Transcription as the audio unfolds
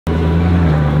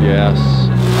Yes.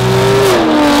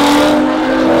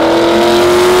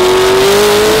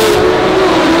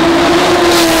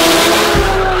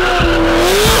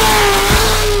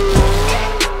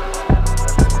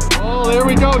 Well, there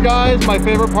we go, guys. My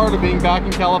favorite part of being back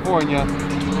in California.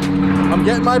 I'm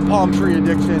getting my palm tree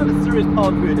addiction. Serious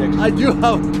palm tree addiction. I do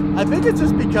have, I think it's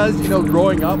just because, you know,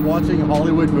 growing up watching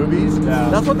Hollywood movies,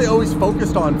 that's what they always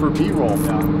focused on for B-roll,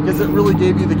 because it really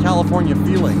gave you the California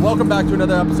feeling. Welcome back to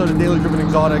another episode of Daily Driven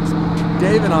Exotics.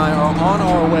 Dave and I are on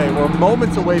our way. We're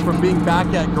moments away from being back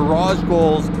at Garage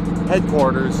Goals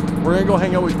headquarters. We're gonna go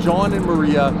hang out with John and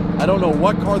Maria. I don't know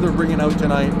what car they're bringing out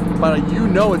tonight, but you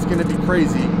know it's gonna be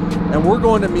crazy. And we're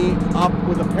going to meet up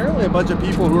with apparently a bunch of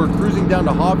people who are cruising down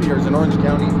to Javier's in Orange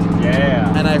County.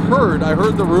 Yeah. And I heard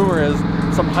the rumor is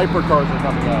some hypercars are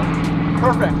coming out.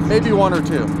 Perfect. Maybe one or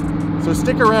two. So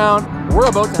stick around. We're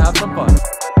about to have some fun.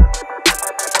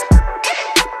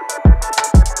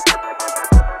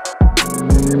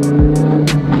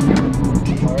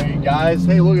 All right, guys.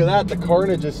 Hey, look at that. The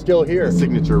Carnage is still here. The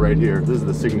signature right here. This is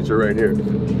the signature right here.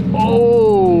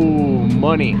 Oh,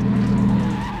 money.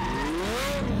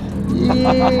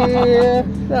 Yeah,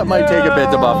 that might take a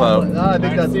bit to buff out. I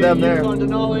think that's them there.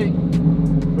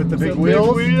 With the big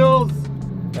wheels.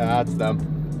 Yeah, that's them.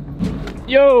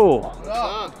 Yo!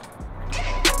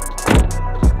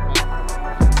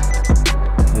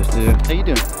 How you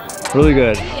doing? Really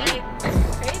good. Crazy.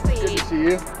 Good to see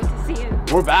you. Good to see you.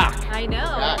 We're back. I know.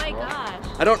 Oh my gosh.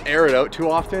 I don't air it out too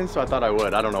often, so I thought I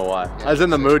would. I don't know why. I was in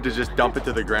the mood to just dump it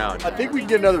to the ground. I think we can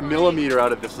get another millimeter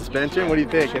out of the suspension. What do you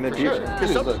think? In the future?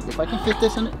 Look, if I can fit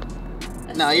this in it.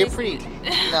 No, you're pretty.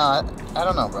 No, I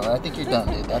don't know, bro. I think you're done,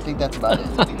 dude. I think that's about it.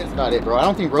 I think that's about it, bro. I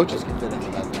don't think roaches can fit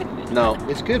into that thing. No.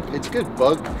 It's good. It's good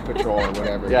bug patrol or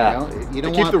whatever. Yeah. You know? You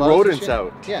don't keep want the bugs rodents and shit.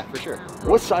 out. Yeah, for sure.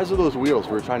 What size are those wheels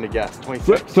we were trying to guess?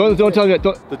 26? Don't tell me that.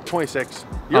 The 26. I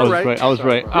You're was right. I was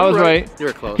right. You're I was right. You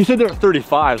were close. He said they were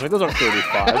 35s. Like, those aren't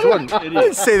 35s. What an idiot. I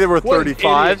didn't say they were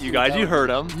 35. You guys, you heard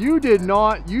him. You did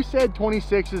not. You said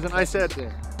 26s and I said...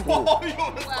 Wow.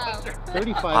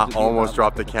 35. I almost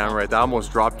dropped the camera right there. I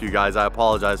almost dropped you guys. I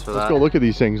apologize for that. Let's go look at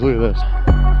these things. Look at this.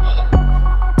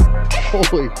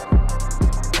 Holy.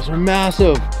 Those are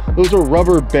massive. Those are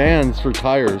rubber bands for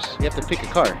tires. You have to pick a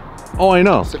car. Oh, I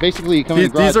know. So basically, you come in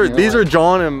the garage These are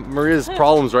John and Maria's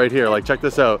problems right here. Like, check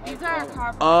this out. These are our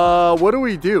car. What do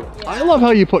we do? I love how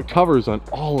you put covers on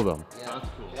all of them. Yeah, that's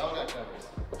cool. They all got covers.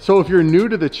 So if you're new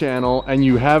to the channel and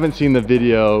you haven't seen the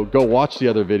video, go watch the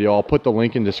other video. I'll put the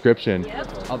link in description.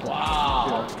 Yep.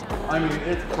 Wow. I mean,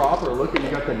 it's proper. Look at, you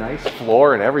got the nice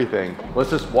floor and everything. Let's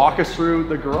just walk us through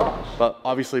the garage. But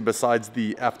obviously, besides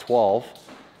the F12,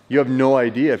 you have no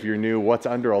idea if you're new what's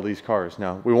under all these cars.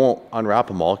 Now, we won't unwrap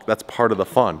them all. That's part of the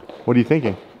fun. What are you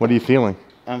thinking? What are you feeling?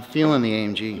 I'm feeling the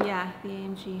AMG. Yeah, the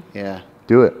AMG. Yeah.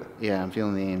 Do it. Yeah, I'm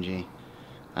feeling the AMG.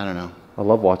 I don't know. I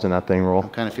love watching that thing roll. I'm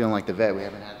kind of feeling like the Vet. We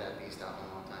haven't had that beast out in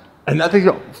a long time. And that thing's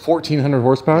got 1,400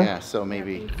 horsepower? Yeah, so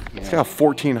maybe. It's got a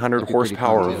 1,400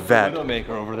 horsepower cool. Vet. Widowmaker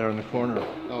over there in the corner.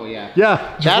 Oh, yeah.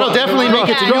 Yeah. That'll definitely make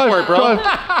it to Newport, bro.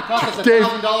 Cost us Dave.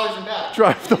 $1,000 in back.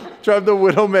 Drive the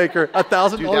Widowmaker.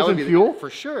 $1,000 in fuel? For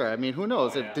sure. I mean, who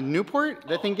knows? If the Newport,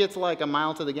 that thing gets like a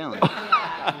mile to the gallon.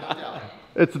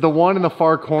 It's the one in the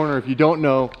far corner. If you don't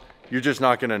know, you're just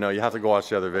not gonna know. You have to go watch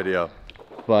the other video.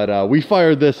 But we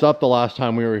fired this up the last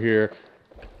time we were here.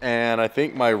 And I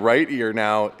think my right ear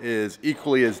now is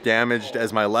equally as damaged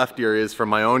as my left ear is from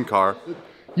my own car.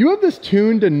 You have this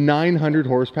tuned to 900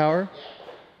 horsepower?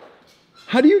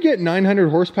 How do you get 900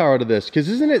 horsepower out of this? Because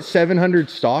isn't it 700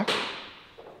 stock?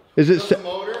 Is it?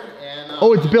 Motor and,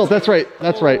 oh, it's built. That's right.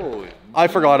 That's right. I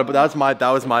forgot it, but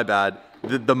that was my bad.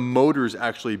 The motor's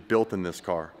actually built in this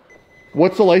car.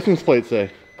 What's the license plate say?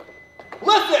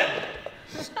 Listen!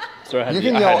 You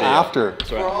can yell after.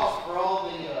 For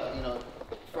all the, you know,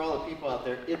 for all the people out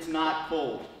there, it's not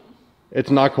cold.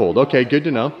 It's not cold. Okay, good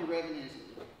to know.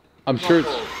 I'm sure it's...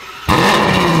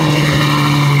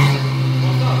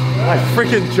 I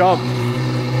freaking jumped.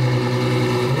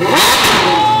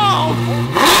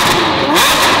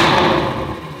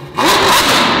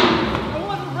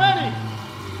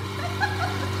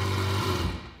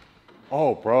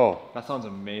 Oh, bro. That sounds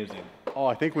amazing. Oh,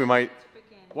 I think we might...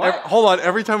 What? Hold on.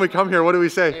 Every time we come here, what do we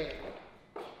say?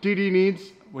 DD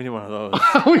needs... We need one of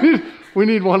those. we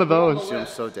need one of those. I'm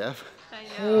so deaf. I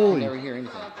know. I never hear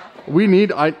anything. We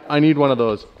need... I need one of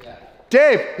those.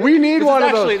 Dave, we need one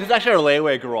of those. This is actually our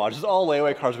layaway garage. This is all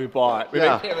layaway cars we bought. We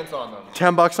Yeah. made payments on them.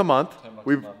 $10 a month. 10 bucks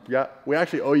We a month. Yeah, we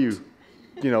actually owe you,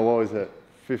 you know, what was it?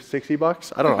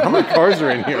 $60? I don't know. How many cars are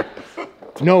in here?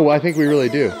 No, I think we really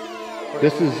do.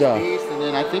 This is Beast, and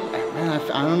then I think, man,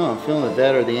 I don't know. I'm feeling the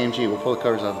Vet or the AMG. We'll pull the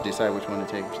covers off and decide which one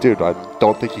to take. dude, I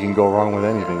don't think you can go wrong with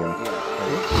anything.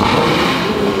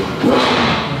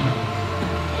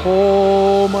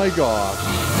 Oh my gosh.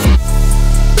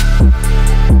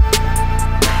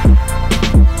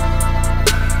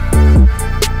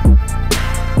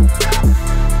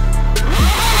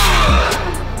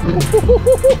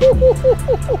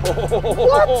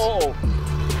 What?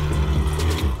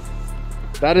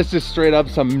 That is just straight up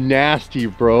some nasty,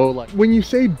 bro. Like when you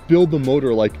say build the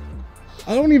motor, like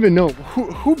I don't even know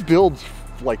who builds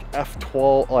like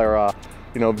F12 or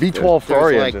you know, V12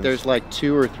 Ferrari engines. There's like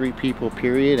 2 or 3 people,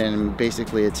 period, and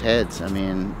basically it's heads. I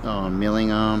mean, milling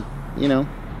them, you know,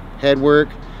 head work,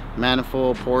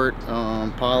 manifold, port,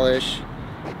 polish.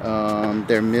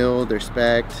 They're milled, they're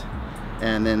spec'd,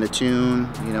 and then the tune,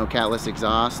 you know, catless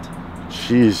exhaust.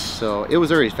 Jeez. So it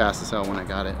was already fast as hell when I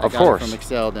got it. Of course. I got it from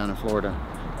Excel down in Florida,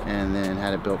 and then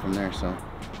had it built from there. So.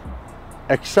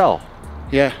 Excel.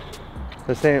 Yeah.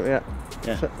 The same. Yeah.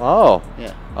 Yeah. Oh.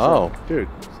 Yeah. Oh, So, dude.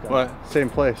 What? Same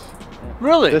place.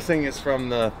 Really? This thing is from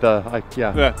the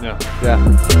yeah. Yeah.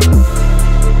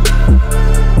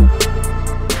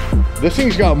 This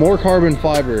thing's got more carbon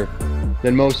fiber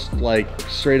than most like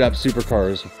straight up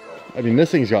supercars. I mean, this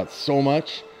thing's got so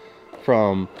much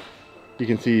from, you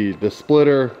can see the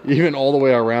splitter, even all the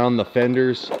way around the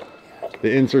fenders,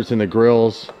 the inserts in the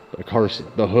grills, the cars,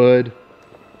 the hood,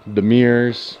 the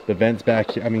mirrors, the vents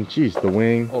back here. I mean, geez, the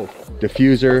wing,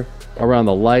 diffuser around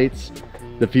the lights,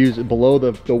 diffuser below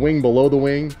the wing, below the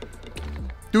wing.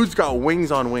 Dude's got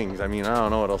wings on wings. I mean, I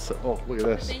don't know what else. Oh, look at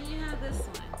this. Then you have this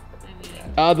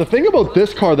one. I mean, The thing about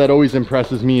this car that always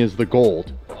impresses me is the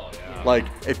gold. Like,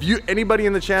 if anybody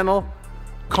in the channel,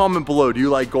 comment below, do you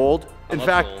like gold? In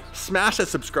fact, smash that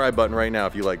subscribe button right now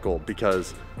if you like gold,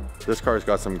 because this car's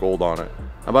got some gold on it.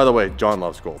 And by the way, John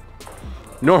loves gold.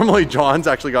 Normally, John's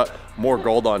actually got more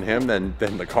gold on him than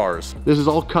the cars. This is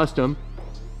all custom.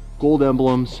 Gold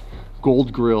emblems,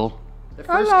 gold grill. the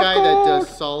first guy that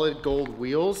does solid gold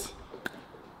wheels,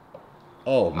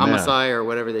 Oh, man. Amasai or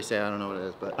whatever they say, I don't know what it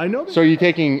is, but I know. So are you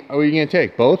gonna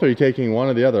take both, or are you taking one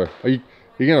or the other? Are you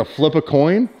gonna flip a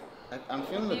coin? I'm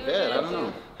feeling the Vet. I don't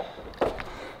know.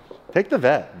 Take the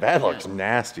Vet. Vet looks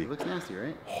nasty. It looks nasty,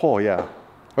 right? Oh yeah.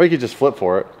 Or you could just flip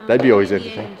for it. That'd be always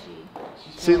interesting.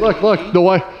 AMG. See, look, the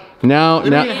way. Now, You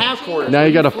don't even have quarters. now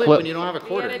you gotta flip flip. when you don't have a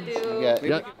quarter. You gotta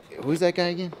do Who's that guy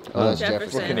again? Oh, that's Jefferson.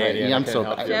 Jefferson. Canadian, Yeah, I'm so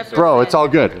bad. Jefferson. Bro, it's all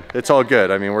good. It's all good.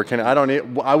 I mean,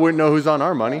 I wouldn't know who's on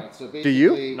our money. So Do you?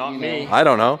 basically, Not know, me. I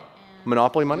don't know.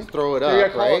 Monopoly money? Throw it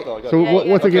up, right? So what's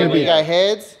it Okay, gonna well, you be? got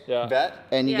heads, Yeah. Vet?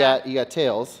 and you Yeah. got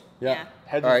tails. Yeah.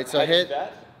 Heads, All right, so heads,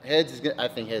 heads is good. I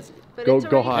think heads. But Go- it's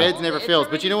go already high. Heads folded. never It's fails,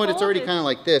 but you know what? It's already folded. kind of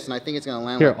like this, and I think it's gonna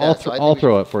land Here, like that. So I think I'll we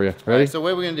throw should- it for you. All Ready? right, so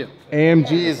what are we gonna do?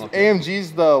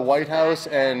 AMG's the White House,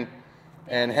 and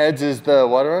heads is the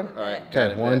what one? All right.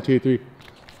 Okay, 1, 2, 3.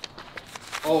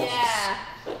 Oh, Yeah.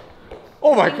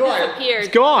 Oh my It God! disappeared.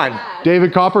 It's gone.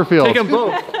 David Copperfield. Take them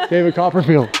both. David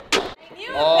Copperfield. You have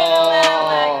been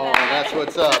allowed like that. that's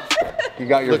what's up. You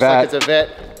got your Looks like Vet. it's a Vet.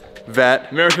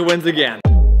 Vet. America wins again.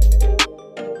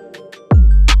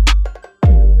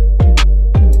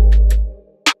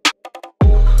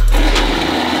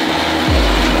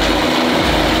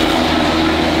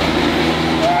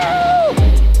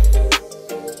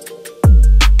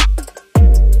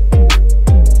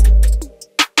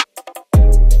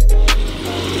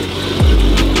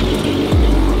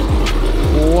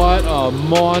 What a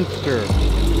monster.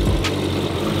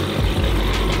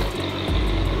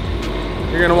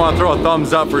 You're gonna want to throw a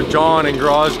thumbs up for John and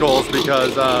Garage Goals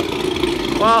because,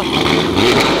 well,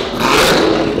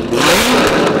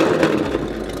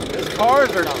 his cars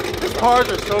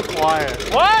are so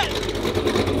quiet.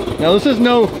 What? Now this is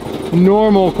no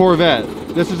normal Corvette.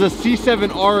 This is a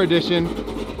C7-R edition,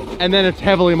 and then it's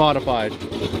heavily modified.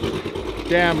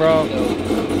 Damn, bro.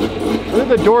 Look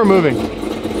at the door moving.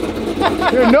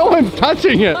 Dude, no one's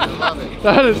touching it.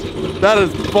 That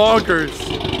is bonkers.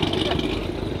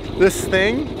 This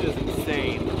thing It's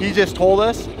insane. he just told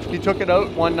us he took it out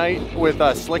one night with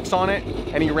slicks on it,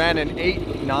 and he ran an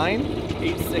 8.9,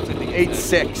 8.6, I think. it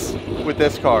said. 8.6 with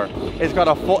this car. It's got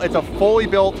it's a fully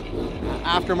built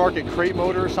aftermarket crate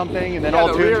motor or something, and then Yeah, all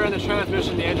the tuned. rear end, the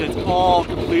transmission, the engine, it's all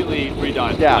completely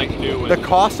redone. Yeah, Like new. the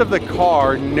cost of the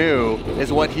car new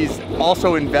is what he's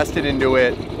also invested into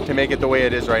it to make it the way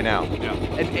it is right now. Yeah.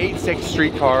 An 8.6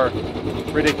 street car,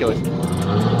 ridiculous.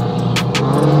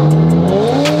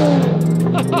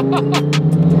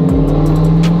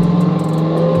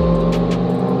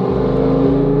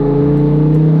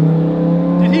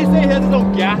 Did he say he has his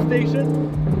own gas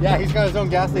station? Yeah, he's got his own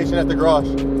gas station at the garage.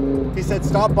 He said,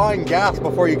 stop buying gas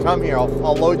before you come here. I'll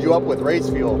load you up with race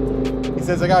fuel. He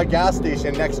says, I got a gas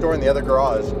station next door in the other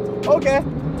garage. Okay.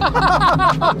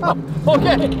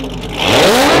 Okay.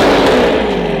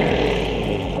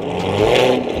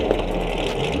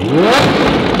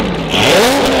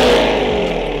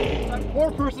 That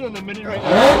poor person in the mini right now.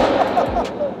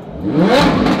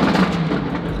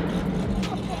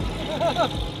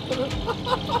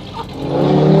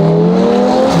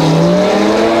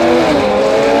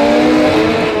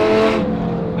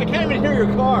 I can't even hear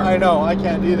your car. I know, I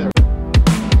can't either.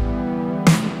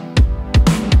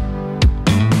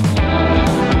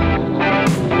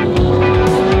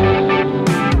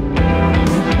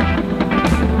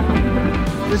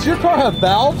 Does your car have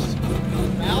valves?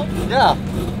 Valves? Yeah.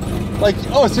 Like,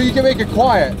 oh, so you can make it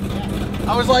quiet.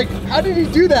 I was like, how did he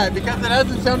do that? Because it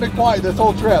hasn't sounded quiet this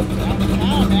whole trip.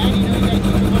 Oh, man, you know you gotta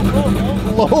keep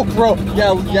it low pro, bro. Low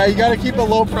pro. Yeah, you gotta keep it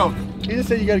low pro. He just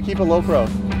said you gotta keep it low pro.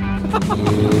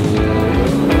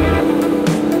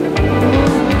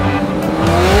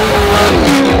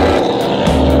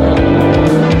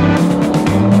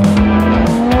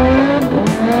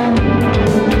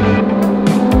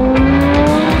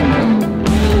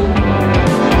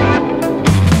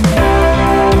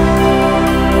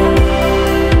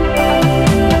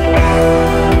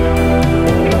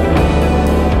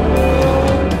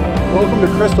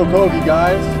 Crystal Cove, you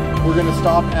guys. We're gonna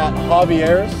stop at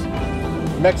Javier's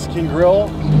Mexican Grill.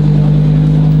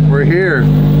 We're here,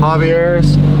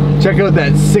 Javier's. Check out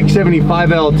that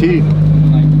 675 LT.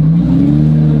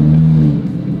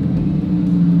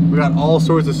 We got all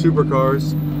sorts of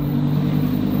supercars.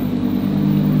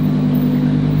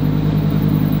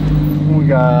 We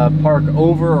got park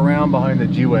over around behind the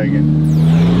G-Wagon.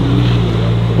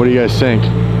 What do you guys think?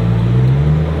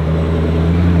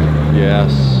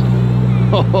 Yes.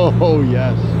 Oh,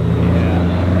 yes. Yeah.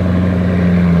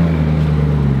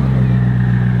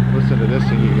 Listen to this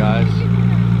thing, you guys.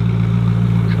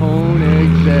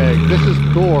 Koenigsegg. This is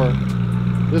Thor.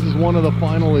 This is one of the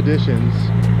final editions.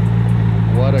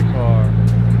 What a car.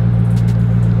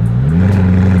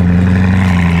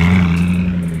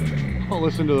 Oh,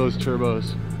 listen to those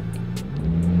turbos.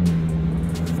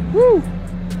 Woo!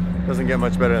 Doesn't get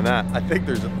much better than that. I think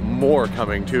there's more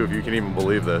coming too, if you can even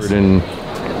believe this. In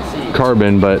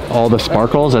carbon, but all the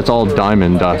sparkles, that's all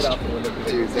diamond dust.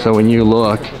 So when you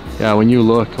look, yeah, when you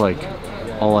look like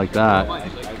all like that,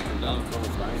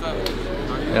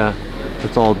 yeah,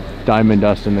 it's all diamond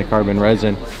dust in the carbon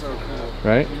resin,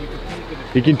 right?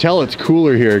 You can tell it's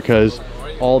cooler here because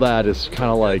all that is kind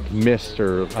of like mist,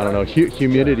 or I don't know,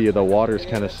 humidity of the water is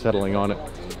kind of settling on it.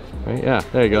 Right? Yeah,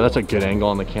 there you go. That's a good angle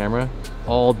on the camera.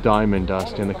 All diamond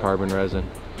dust in the carbon resin.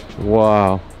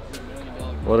 Wow,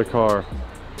 what a car.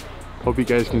 Hope you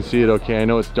guys can see it okay. I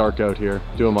know it's dark out here,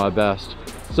 doing my best.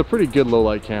 It's a pretty good low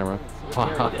light camera.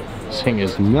 This thing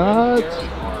is nuts.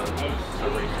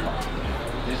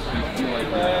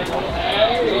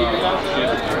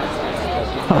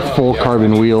 Full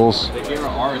carbon wheels. Look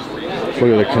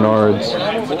at the canards.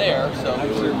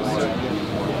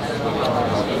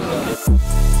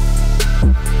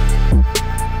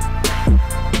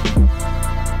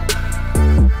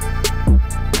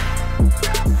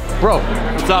 Bro,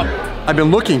 What's up? I've been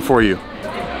looking for you.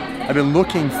 I've been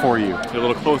looking for you. You're a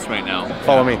little close right now.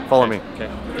 Follow me, follow me. Okay.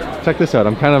 Check this out.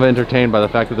 I'm kind of entertained by the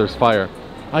fact that there's fire.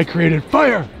 I created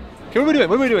fire! Okay, what are we doing?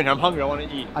 What are we doing here? I'm hungry. I want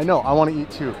to eat. I know, I want to eat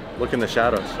too. Look in the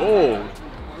shadows. Oh.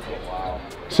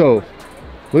 So,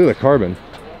 look at the carbon.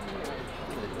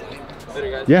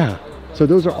 Yeah. So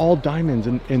those are all diamonds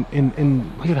and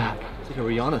look at that. It's like a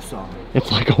Rihanna song.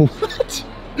 It's like a what?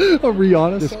 A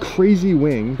Rihanna. This crazy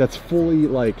wing that's fully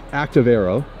like active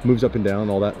aero, moves up and down,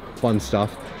 all that fun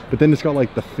stuff. But then it's got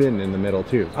like the fin in the middle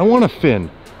too. I want a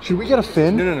fin. Should we get a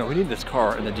fin? No. We need this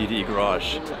car in the DDE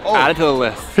garage. Oh. Add it to the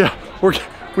list. Yeah,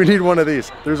 we need one of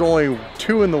these. There's only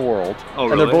 2 in the world. Oh,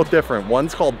 really? And they're both different.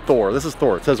 One's called Thor. This is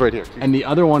Thor. It says right here. And the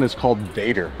other one is called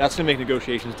Vader. That's gonna make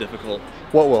negotiations difficult.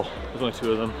 What will? There's only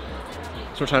 2 of them.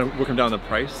 So we're trying to work them down the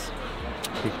price.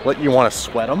 What, you want to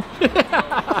sweat them?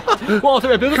 Well, if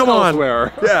they're a business Come on.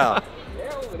 elsewhere. Yeah.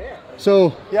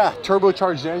 So, yeah,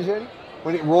 turbocharged engine.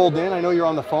 When it rolled in, I know you're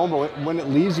on the phone, but when it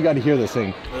leaves, you got to hear this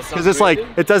thing. Because it's like,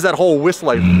 it does that whole whistle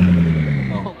like.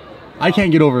 I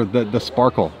can't get over the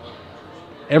sparkle.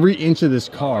 Every inch of this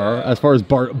car, as far as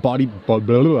body,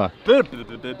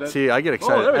 see, I get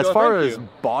excited. Oh, as go. far Thank as you.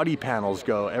 body panels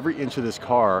go, every inch of this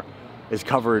car is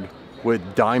covered with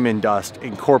diamond dust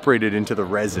incorporated into the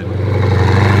resin.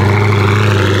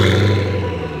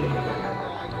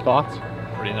 Thoughts?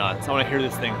 Pretty nuts. I want to hear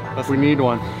this thing. We need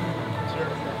one.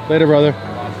 Later, brother.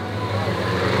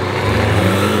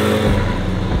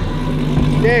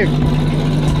 Dave,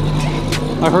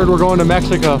 I heard we're going to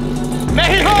Mexico.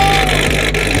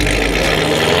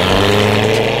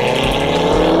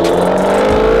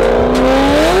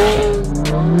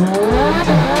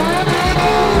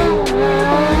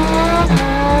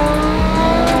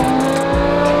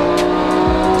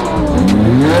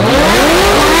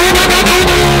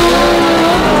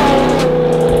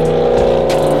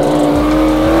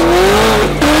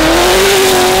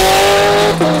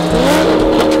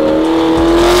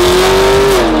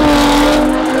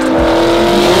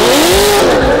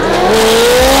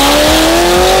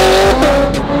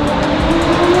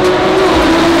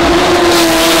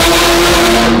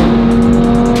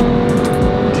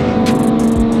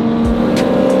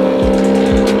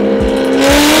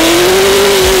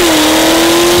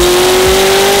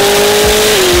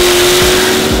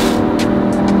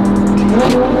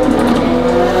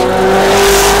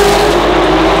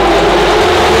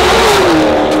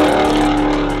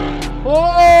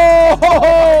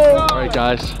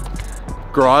 Guys,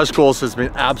 Garage Goals has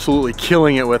been absolutely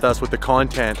killing it with us with the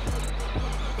content.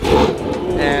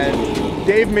 And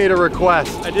Dave made a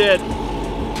request. I did.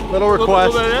 Little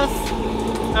request. A little bit of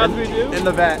this, as we do. In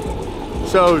the vet.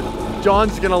 So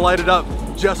John's gonna light it up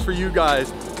just for you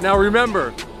guys. Now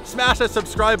remember, smash that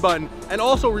subscribe button, and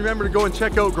also remember to go and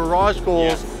check out Garage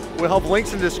Goals. Yes. We'll have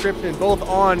links in the description both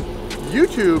on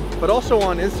YouTube, but also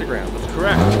on Instagram. That's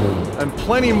correct. And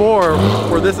plenty more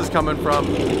where this is coming from.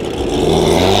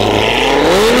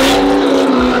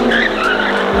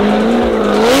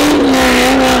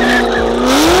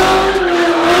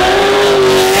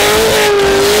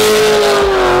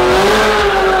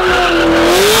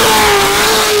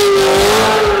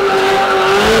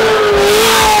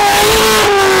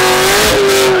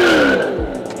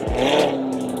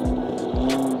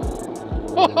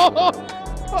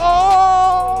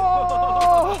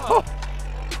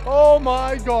 Oh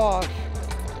my gosh.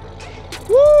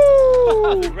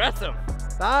 Woo! That's aggressive.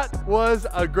 That was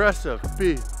aggressive.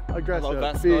 Be aggressive. I love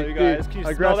that smell, you guys. Can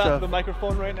you smell that through the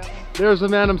microphone right now? There's the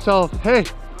man himself. Hey,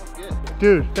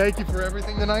 dude, thank you for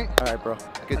everything tonight. All right, bro.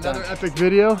 Good Another time. epic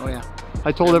video. Oh yeah.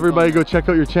 I told everybody to go check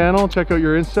out your channel, check out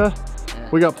your Insta. Yeah.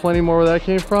 We got plenty more where that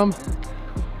came from.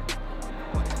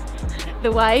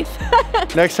 The wife.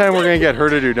 Next time we're gonna get her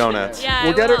to do donuts. Yeah,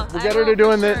 we'll get her to do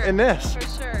for in sure. in this. For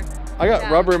sure. I got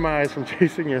Yeah. rubber in my eyes from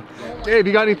chasing you. Dave,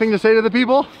 you got anything to say to the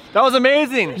people? That was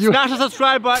amazing. Smash the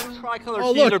subscribe button. Tricolor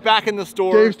Oh, tees look. are back in the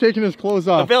store. Dave's taking his clothes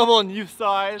off. Available in youth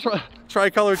size.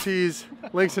 Tricolor tees,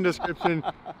 links in description,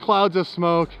 clouds of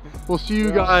smoke. We'll see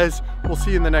you guys. We'll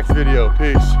see you in the next video.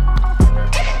 Peace.